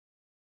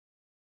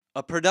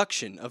A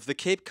production of the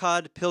Cape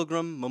Cod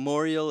Pilgrim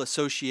Memorial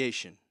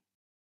Association.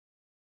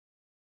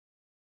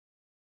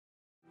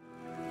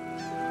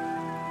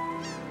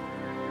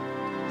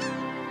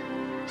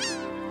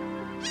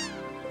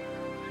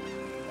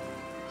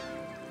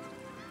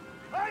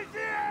 I see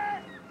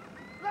it!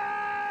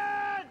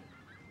 Land!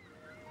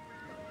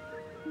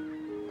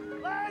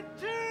 Land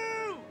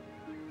 2!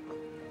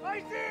 I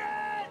see it!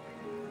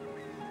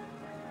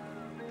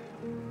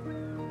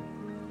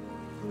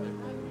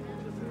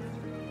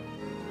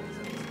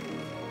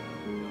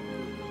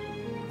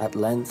 At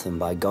length and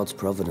by God's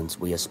providence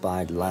we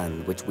espied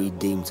land which we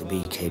deemed to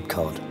be Cape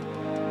Cod.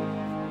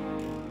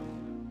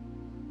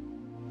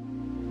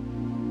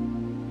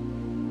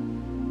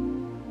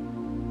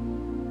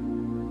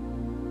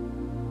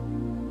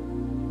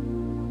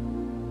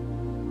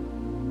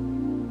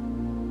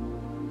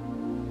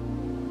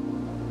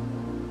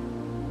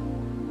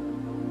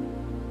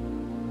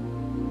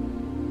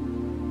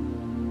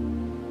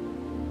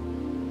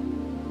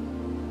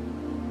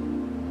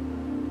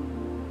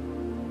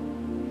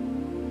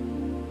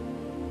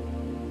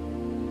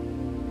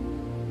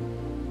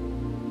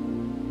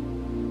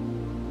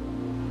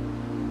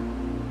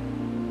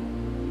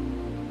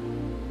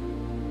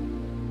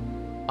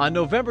 On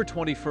November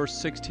 21,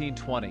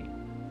 1620,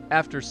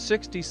 after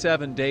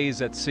 67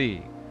 days at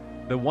sea,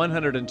 the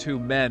 102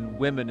 men,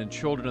 women, and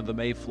children of the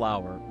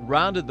Mayflower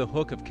rounded the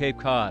hook of Cape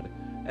Cod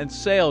and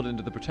sailed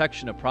into the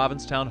protection of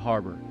Provincetown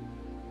Harbor.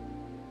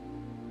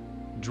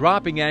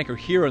 Dropping anchor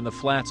here in the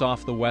flats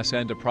off the west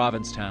end of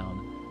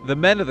Provincetown, the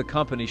men of the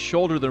company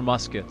shouldered their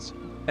muskets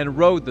and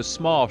rowed the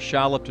small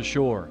shallop to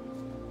shore,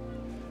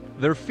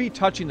 their feet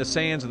touching the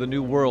sands of the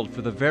New World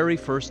for the very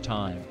first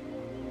time.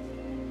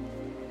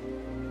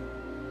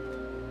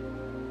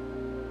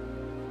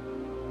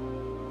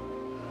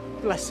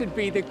 Blessed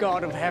be the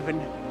God of heaven,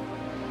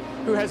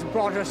 who has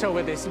brought us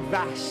over this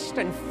vast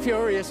and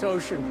furious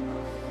ocean,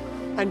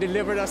 and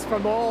delivered us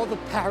from all the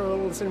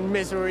perils and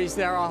miseries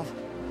thereof.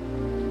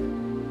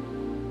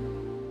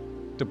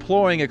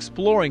 Deploying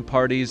exploring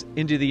parties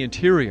into the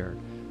interior,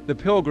 the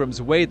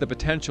Pilgrims weighed the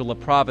potential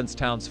of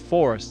Provincetown's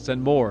forests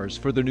and moors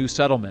for their new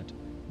settlement,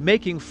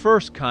 making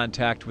first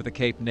contact with the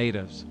Cape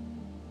natives,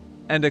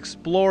 and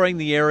exploring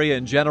the area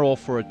in general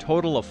for a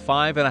total of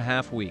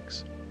 5.5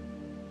 weeks.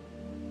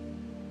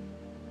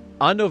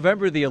 On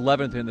November the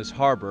 11th in this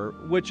harbor,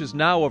 which is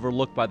now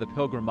overlooked by the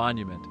Pilgrim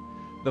Monument,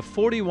 the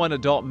 41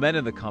 adult men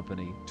in the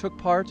company took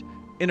part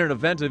in an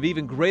event of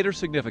even greater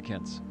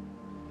significance.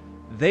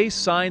 They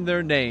signed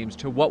their names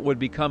to what would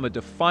become a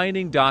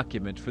defining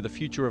document for the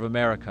future of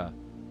America,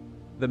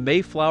 the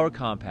Mayflower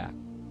Compact.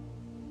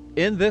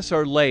 In this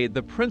are laid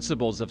the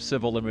principles of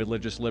civil and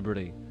religious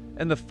liberty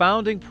and the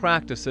founding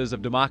practices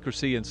of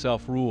democracy and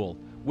self-rule,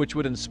 which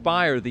would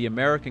inspire the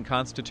American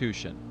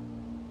Constitution.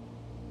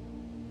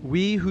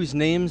 We whose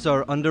names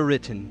are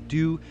underwritten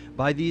do,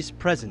 by these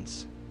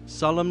presents,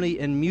 solemnly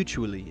and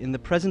mutually in the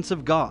presence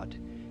of God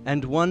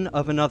and one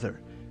of another,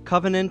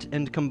 covenant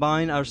and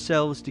combine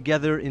ourselves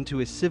together into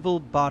a civil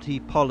body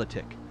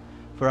politic,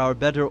 for our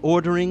better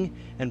ordering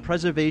and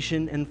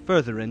preservation and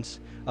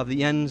furtherance of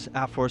the ends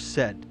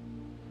aforesaid,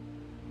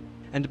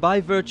 and by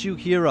virtue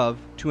hereof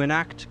to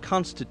enact,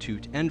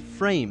 constitute, and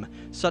frame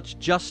such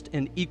just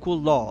and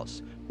equal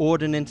laws,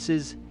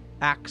 ordinances,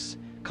 acts,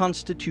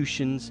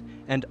 constitutions,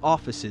 and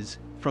offices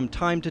from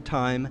time to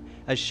time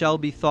as shall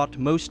be thought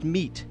most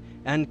meet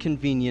and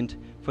convenient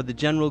for the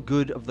general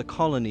good of the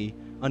colony,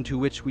 unto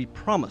which we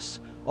promise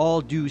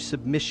all due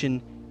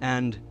submission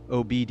and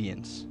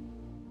obedience.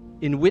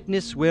 In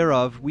witness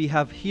whereof we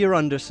have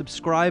hereunder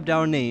subscribed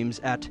our names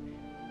at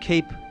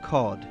Cape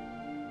Cod.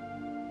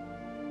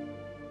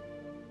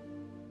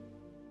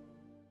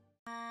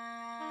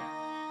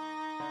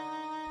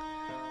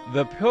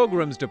 The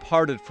Pilgrims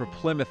departed for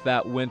Plymouth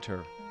that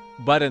winter,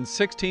 but in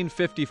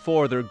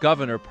 1654 their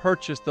governor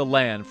purchased the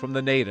land from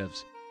the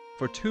natives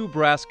for 2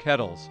 brass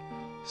kettles,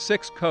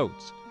 6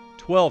 coats,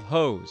 12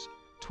 hoes,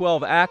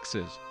 12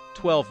 axes,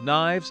 12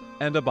 knives,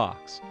 and a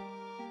box.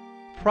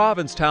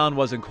 Provincetown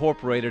was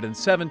incorporated in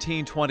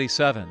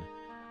 1727,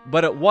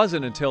 but it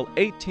wasn't until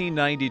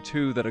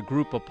 1892 that a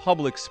group of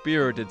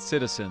public-spirited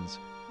citizens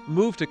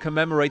moved to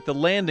commemorate the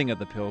landing of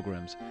the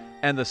Pilgrims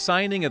and the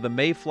signing of the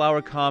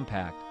Mayflower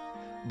Compact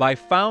by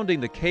founding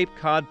the Cape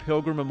Cod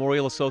Pilgrim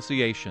Memorial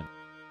Association.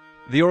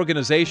 The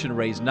organization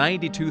raised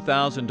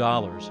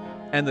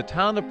 $92,000, and the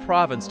town of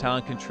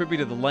Provincetown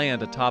contributed the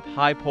land atop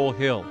High Pole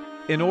Hill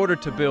in order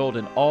to build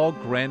an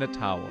all-granite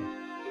tower.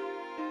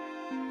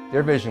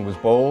 Their vision was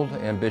bold,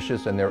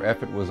 ambitious, and their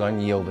effort was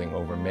unyielding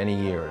over many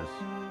years.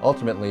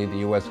 Ultimately, the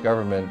U.S.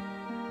 government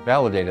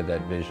validated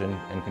that vision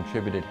and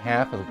contributed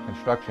half of the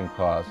construction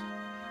cost.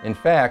 In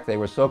fact, they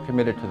were so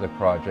committed to the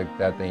project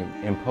that they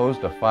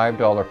imposed a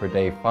 $5 per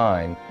day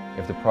fine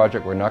if the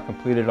project were not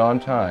completed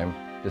on time,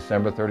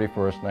 December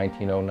 31st,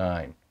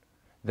 1909.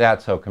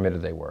 That's how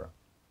committed they were.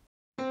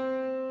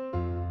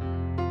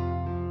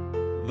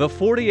 The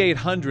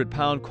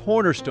 4,800-pound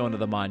cornerstone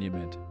of the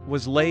monument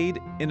was laid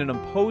in an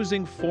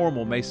imposing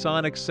formal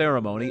Masonic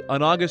ceremony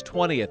on August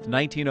 20th,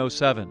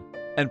 1907,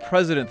 and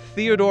President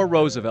Theodore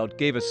Roosevelt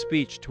gave a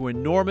speech to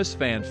enormous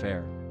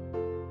fanfare.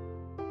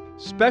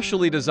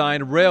 Specially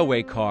designed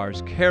railway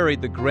cars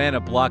carried the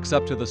granite blocks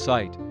up to the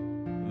site.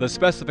 The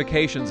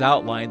specifications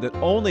outlined that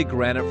only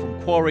granite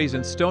from quarries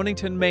in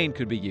Stonington, Maine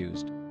could be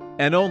used,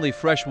 and only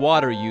fresh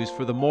water used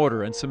for the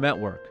mortar and cement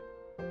work.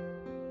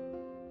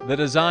 The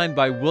design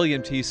by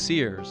William T.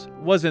 Sears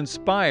was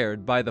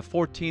inspired by the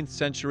 14th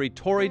century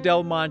Torre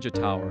del Mangia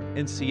Tower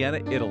in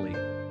Siena, Italy.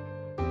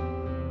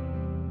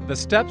 The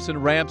steps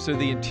and ramps of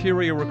the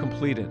interior were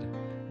completed,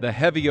 the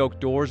heavy oak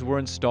doors were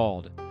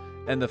installed,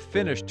 and the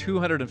finished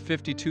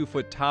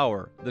 252-foot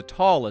tower, the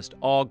tallest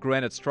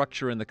all-granite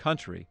structure in the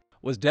country,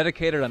 was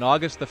dedicated on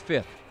August 5,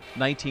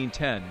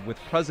 1910, with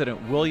President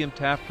William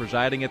Taft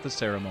presiding at the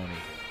ceremony.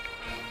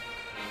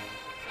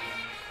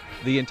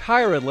 The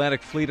entire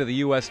Atlantic fleet of the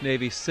U.S.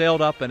 Navy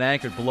sailed up and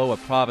anchored below at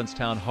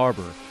Provincetown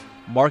Harbor,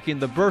 marking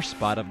the birth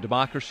spot of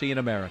democracy in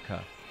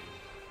America.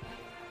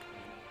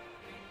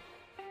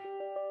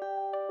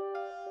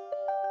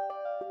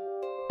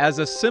 As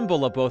a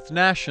symbol of both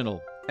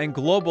national and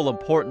global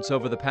importance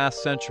over the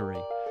past century,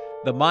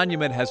 the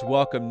monument has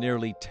welcomed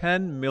nearly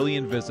 10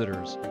 million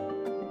visitors.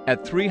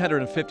 At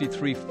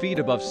 353 feet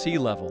above sea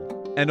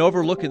level and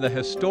overlooking the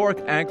historic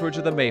anchorage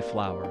of the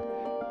Mayflower,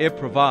 it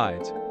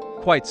provides,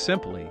 quite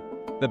simply,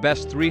 the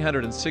best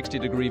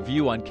 360-degree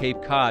view on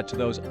Cape Cod to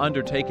those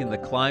undertaking the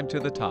climb to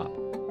the top.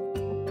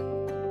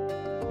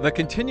 The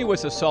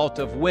continuous assault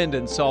of wind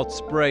and salt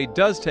spray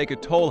does take a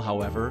toll,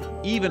 however,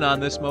 even on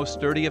this most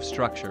sturdy of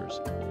structures.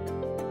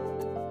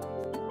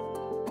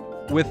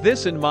 With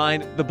this in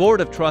mind, the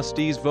Board of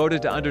Trustees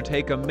voted to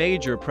undertake a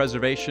major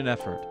preservation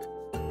effort.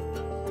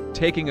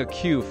 Taking a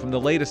cue from the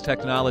latest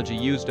technology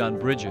used on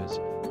bridges,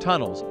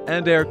 tunnels,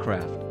 and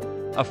aircraft,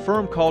 a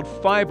firm called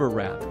Fiber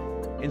Wrap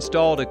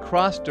installed a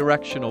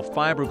cross-directional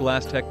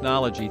fiberglass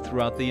technology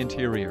throughout the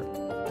interior.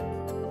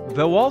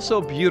 Though also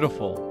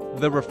beautiful,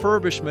 the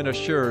refurbishment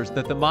assures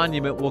that the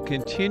monument will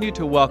continue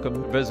to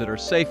welcome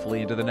visitors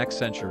safely into the next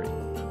century.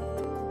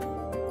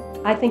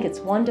 I think it's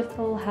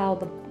wonderful how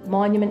the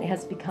monument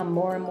has become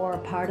more and more a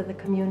part of the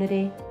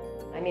community.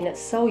 I mean,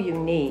 it's so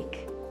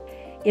unique.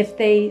 If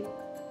they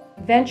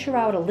venture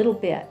out a little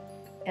bit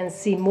and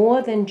see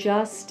more than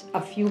just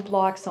a few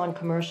blocks on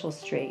Commercial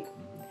Street,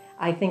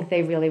 I think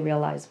they really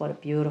realize what a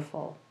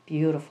beautiful,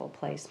 beautiful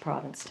place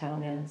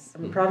Provincetown is. I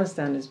mean,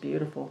 Provincetown is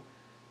beautiful,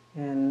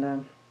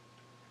 and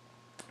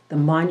the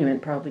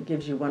monument probably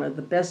gives you one of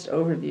the best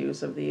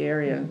overviews of the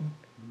area.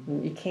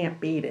 Mm-hmm. You can't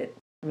beat it.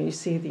 I mean, you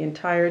see the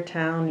entire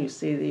town, you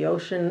see the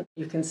ocean,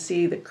 you can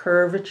see the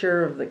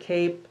curvature of the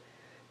Cape.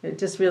 It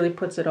just really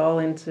puts it all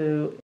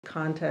into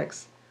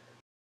context.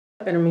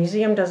 And a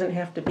museum doesn't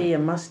have to be a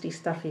musty,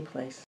 stuffy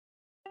place.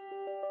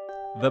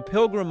 The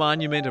Pilgrim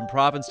Monument and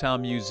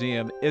Provincetown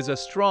Museum is a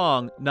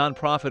strong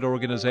nonprofit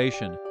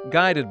organization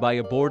guided by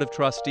a board of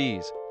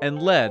trustees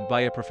and led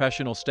by a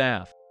professional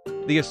staff.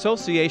 The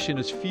association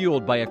is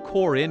fueled by a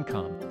core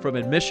income from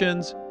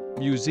admissions,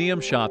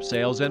 museum shop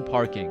sales, and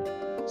parking,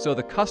 so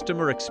the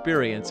customer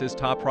experience is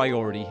top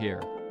priority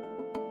here.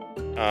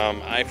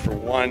 I, for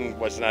one,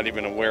 was not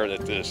even aware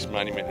that this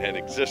monument had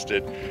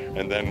existed,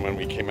 and then when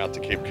we came out to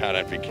Cape Cod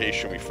on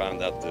vacation, we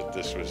found out that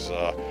this was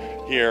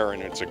here,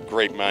 and it's a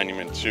great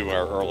monument to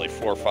our early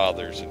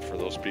forefathers. And for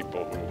those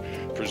people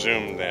who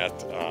presume that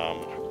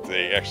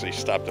they actually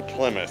stopped at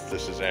Plymouth,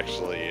 this is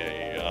actually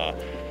a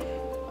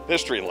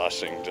history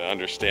lesson to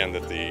understand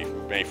that the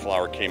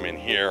Mayflower came in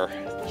here.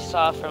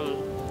 Saw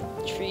from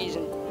trees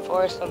and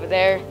forests over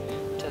there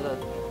to the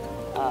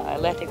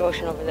Atlantic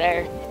Ocean over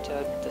there,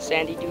 to the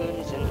sandy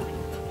dunes and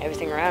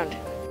everything around.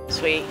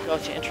 So we go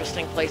to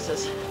interesting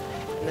places,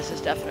 and this is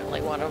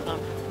definitely one of them.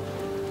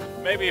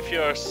 Maybe if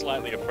you're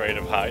slightly afraid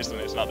of heights, then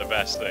it's not the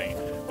best thing,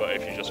 but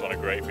if you just want a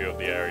great view of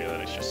the area,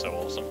 then it's just so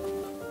awesome.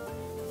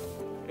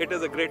 It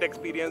is a great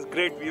experience,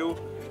 great view.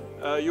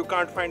 You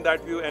can't find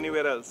that view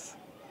anywhere else.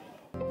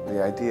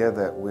 The idea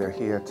that we're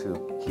here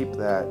to keep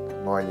that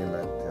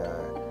monument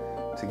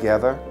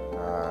together,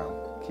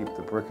 keep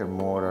the brick and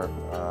mortar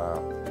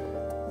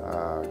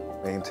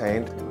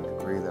maintained to a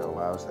degree that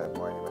allows that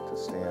monument to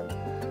stand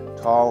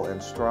tall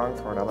and strong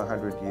for another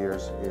 100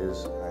 years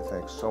is, I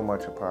think, so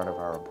much a part of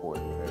our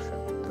important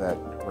mission that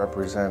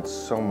represents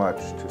so much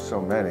to so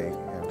many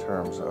in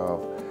terms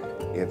of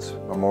its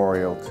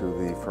memorial to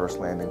the first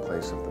landing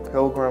place of the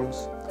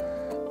Pilgrims,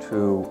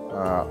 to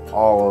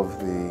all of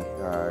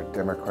the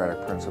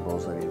democratic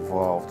principles that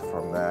evolved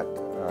from that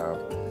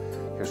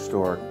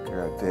historic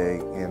day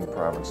in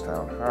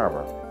Provincetown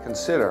Harbor.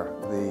 Consider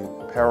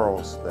the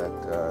perils that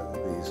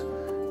these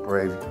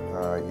brave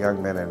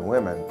young men and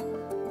women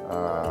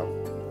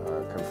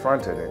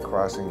confronted in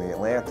crossing the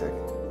Atlantic,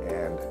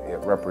 and it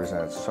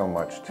represents so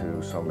much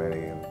to so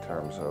many in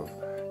terms of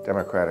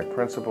democratic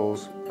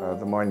principles.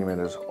 The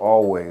monument is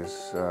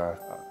always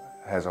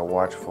has a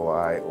watchful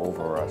eye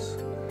over us,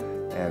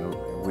 and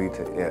we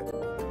to it.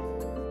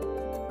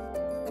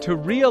 To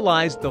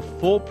realize the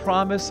full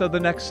promise of the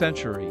next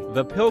century,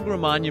 the Pilgrim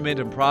Monument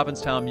and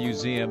Provincetown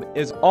Museum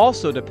is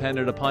also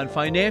dependent upon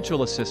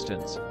financial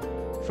assistance.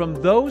 from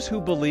those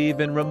who believe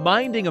in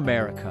reminding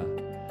America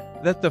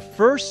that the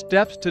first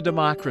steps to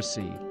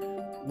democracy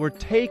were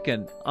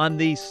taken on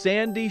these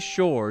sandy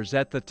shores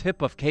at the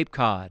tip of Cape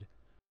Cod.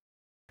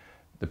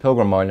 The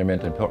Pilgrim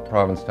Monument and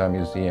Provincetown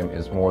Museum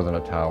is more than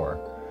a tower.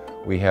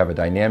 We have a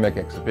dynamic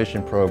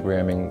exhibition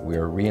programming. We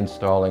are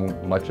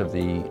reinstalling much of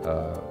the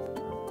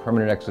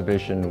permanent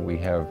exhibition. We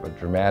have a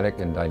dramatic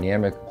and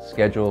dynamic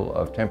schedule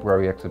of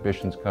temporary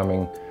exhibitions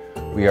coming.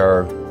 We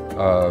are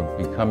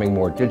becoming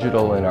more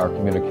digital in our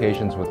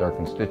communications with our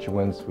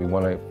constituents. We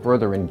want to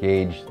further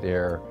engage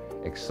their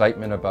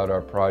excitement about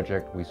our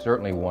project. We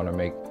certainly want to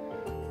make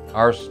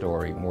our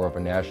story more of a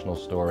national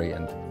story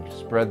and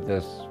spread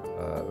this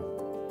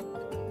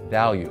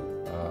value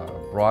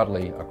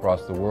broadly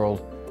across the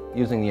world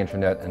using the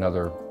internet and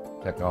other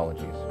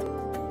technologies.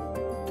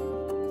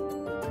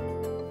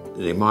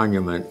 The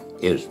monument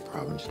is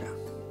Provincetown.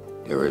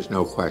 There is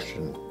no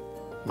question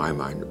in my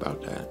mind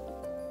about that.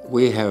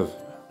 We have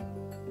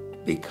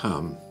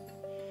become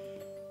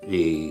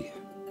the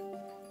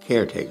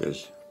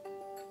caretakers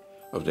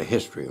of the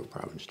history of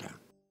Provincetown.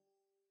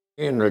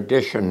 In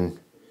addition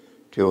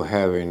to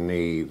having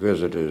the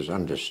visitors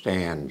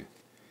understand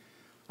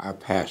our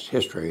past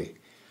history,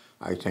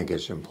 I think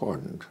it's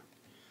important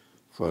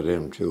for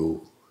them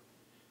to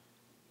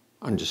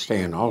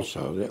understand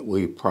also that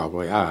we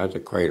probably are the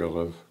cradle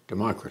of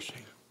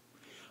democracy.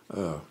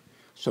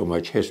 So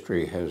much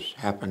history has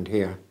happened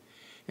here,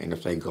 and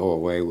if they go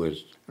away with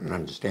an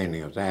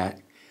understanding of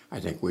that, I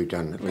think we've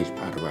done at least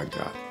part of our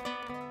job.